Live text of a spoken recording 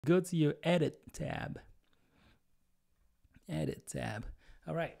go to your edit tab. Edit tab.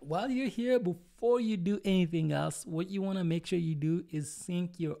 All right, while you're here, before you do anything else, what you want to make sure you do is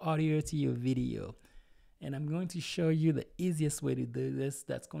sync your audio to your video. And I'm going to show you the easiest way to do this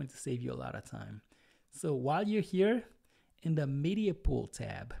that's going to save you a lot of time. So while you're here, in the media pool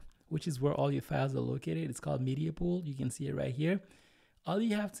tab, which is where all your files are located, it's called media pool. You can see it right here. All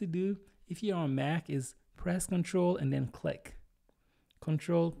you have to do, if you're on Mac, is press Control and then click.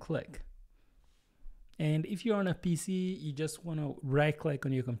 Control, click. And if you're on a PC, you just want to right click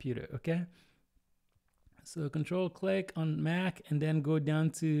on your computer, okay? So Control click on Mac and then go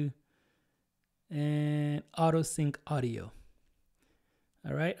down to auto sync audio.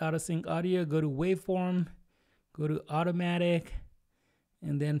 All right, auto sync audio, go to waveform, go to automatic,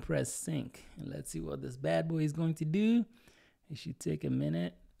 and then press sync. And let's see what this bad boy is going to do. It should take a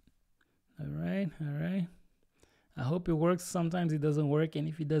minute. All right, all right. I hope it works. Sometimes it doesn't work, and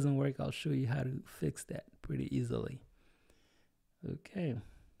if it doesn't work, I'll show you how to fix that pretty easily. Okay.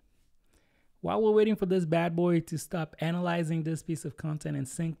 While we're waiting for this bad boy to stop analyzing this piece of content and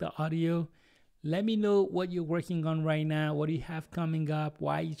sync the audio, let me know what you're working on right now, what you have coming up,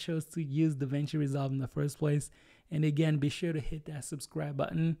 why you chose to use DaVinci Resolve in the first place. And again, be sure to hit that subscribe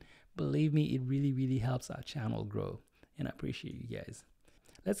button. Believe me, it really, really helps our channel grow, and I appreciate you guys.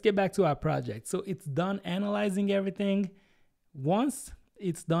 Let's get back to our project. So it's done analyzing everything. Once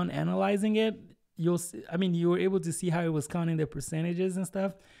it's done analyzing it, you were able to see how it was counting the percentages and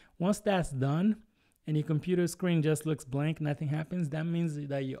stuff. Once that's done and your computer screen just looks blank, nothing happens, that means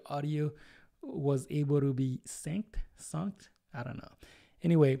that your audio was able to be synced. I don't know.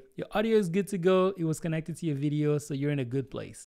 Anyway, your audio is good to go. It was connected to your video, so you're in a good place.